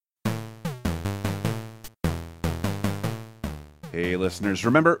Hey listeners,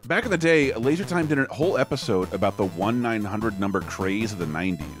 remember back in the day, Laser Time did a whole episode about the 1-900 number craze of the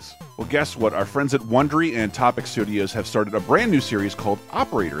 90s. Well, guess what? Our friends at Wondery and Topic Studios have started a brand new series called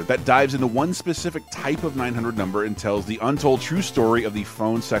Operator that dives into one specific type of 900 number and tells the untold true story of the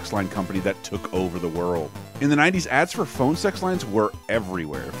phone sex line company that took over the world. In the 90s, ads for phone sex lines were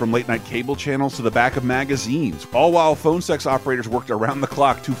everywhere, from late-night cable channels to the back of magazines, all while phone sex operators worked around the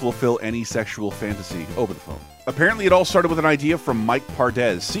clock to fulfill any sexual fantasy over the phone. Apparently, it all started with an idea from Mike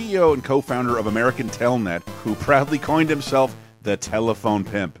Pardez, CEO and co-founder of American Telnet, who proudly coined himself the telephone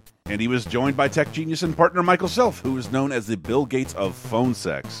pimp. And he was joined by tech genius and partner Michael Self, who is known as the Bill Gates of phone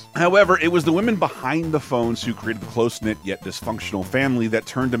sex. However, it was the women behind the phones who created the close-knit yet dysfunctional family that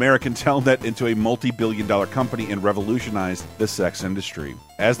turned American Telnet into a multi-billion-dollar company and revolutionized the sex industry.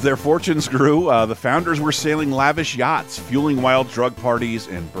 As their fortunes grew, the founders were sailing lavish yachts, fueling wild drug parties,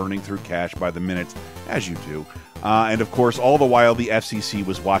 and burning through cash by the minute, as you do. And of course, all the while, the FCC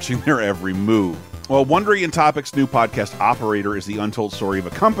was watching their every move. Well, Wondery and Topic's new podcast, Operator, is the untold story of a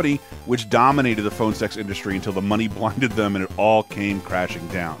company which dominated the phone sex industry until the money blinded them and it all came crashing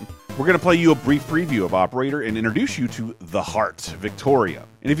down. We're going to play you a brief preview of Operator and introduce you to the Heart, Victoria.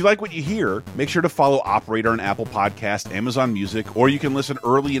 And if you like what you hear, make sure to follow Operator on Apple Podcast, Amazon Music, or you can listen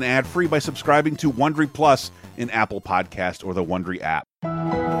early and ad-free by subscribing to Wondery Plus in Apple Podcast or the Wondery app.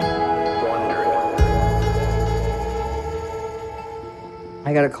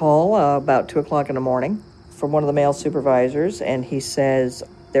 I got a call about 2 o'clock in the morning from one of the male supervisors, and he says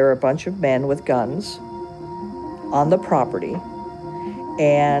there are a bunch of men with guns on the property,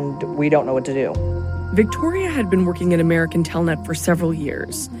 and we don't know what to do. Victoria had been working at American Telnet for several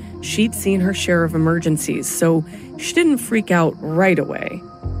years. She'd seen her share of emergencies, so she didn't freak out right away.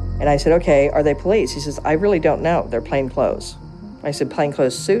 And I said, okay, are they police? He says, I really don't know. They're plainclothes. I said,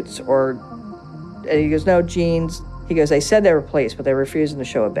 plainclothes suits or... And he goes, no, jeans. He goes, they said they were police, but they were refusing to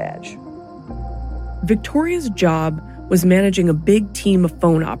show a badge. Victoria's job was managing a big team of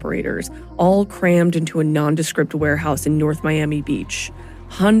phone operators, all crammed into a nondescript warehouse in North Miami Beach.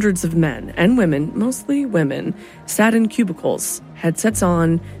 Hundreds of men and women, mostly women, sat in cubicles, headsets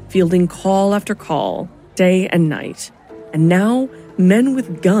on, fielding call after call, day and night. And now, men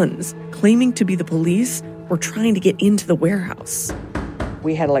with guns, claiming to be the police, were trying to get into the warehouse.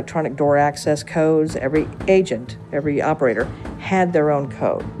 We had electronic door access codes. Every agent, every operator had their own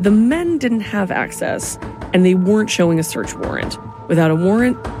code. The men didn't have access, and they weren't showing a search warrant. Without a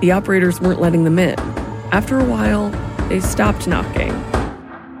warrant, the operators weren't letting them in. After a while, they stopped knocking.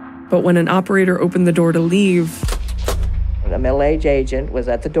 But when an operator opened the door to leave... A middle-aged agent was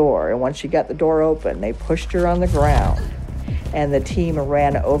at the door, and once she got the door open, they pushed her on the ground, and the team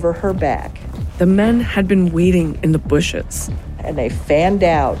ran over her back. The men had been waiting in the bushes. And they fanned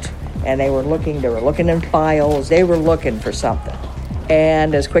out, and they were looking in files, they were looking for something.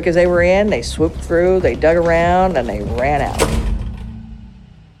 And as quick as they were in, they swooped through, they dug around, and they ran out.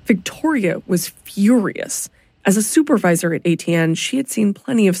 Victoria was furious. As a supervisor at ATN, she had seen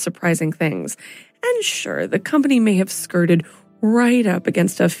plenty of surprising things. And sure, the company may have skirted right up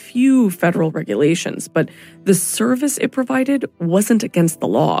against a few federal regulations, but the service it provided wasn't against the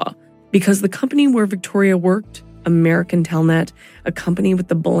law. Because the company where Victoria worked, American Telnet, a company with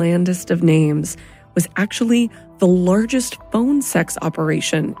the blandest of names, was actually the largest phone sex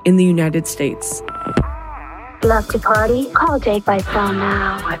operation in the United States. Love to party? Call Jake by phone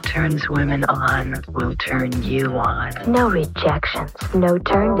now. What turns women on will turn you on. No rejections, no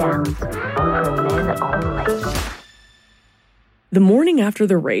turn downs, over men only. The morning after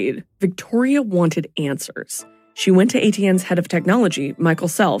the raid, Victoria wanted answers. She went to ATN's head of technology, Michael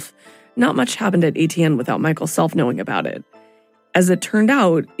Self. Not much happened at ATN without Michael Self knowing about it. As it turned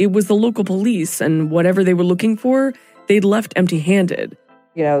out, it was the local police, and whatever they were looking for, they'd left empty-handed.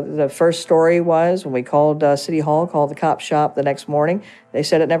 You know, the first story was when we called City Hall, called the cop shop the next morning, they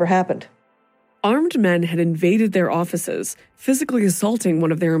said it never happened. Armed men had invaded their offices, physically assaulting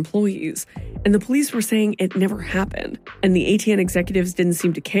one of their employees, and the police were saying it never happened, and the ATN executives didn't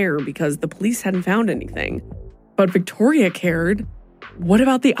seem to care because the police hadn't found anything. But Victoria cared. What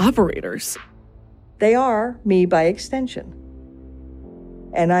about the operators? They are me by extension.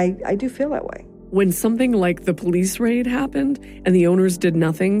 And I do feel that way. When something like the police raid happened and the owners did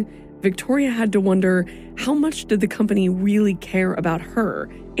nothing, Victoria had to wonder how much did the company really care about her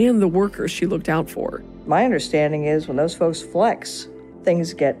and the workers she looked out for. My understanding is when those folks flex,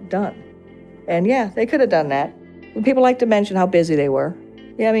 things get done. And yeah, they could have done that. People like to mention how busy they were.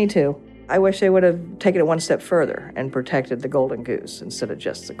 Yeah, me too. I wish they would have taken it one step further and protected the golden goose instead of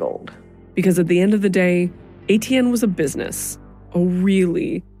just the gold. Because at the end of the day, ATN was a business. A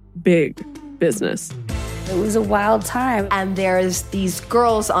really big business. It was a wild time. And there's these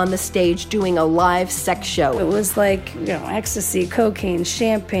girls on the stage doing a live sex show. It was like, ecstasy, cocaine,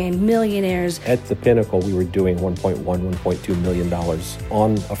 champagne, millionaires. At the pinnacle, we were doing $1.2 million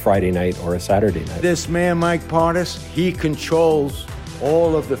on a Friday night or a Saturday night. This man, Mike Partis, he controls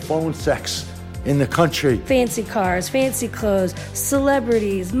all of the phone sex in the country. Fancy cars, fancy clothes,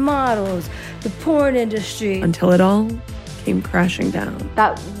 celebrities, models, the porn industry. Until it all came crashing down.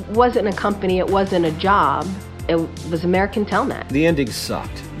 That wasn't a company, it wasn't a job. It was American Telnet. The ending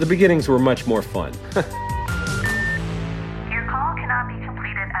sucked. The beginnings were much more fun. Your call cannot be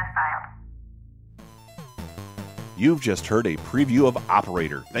completed as dialed. You've just heard a preview of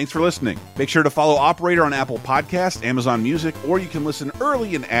Operator. Thanks for listening. Make sure to follow Operator on Apple Podcasts, Amazon Music, or you can listen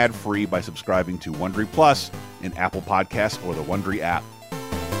early and ad-free by subscribing to Wondery Plus in Apple Podcasts or the Wondery app.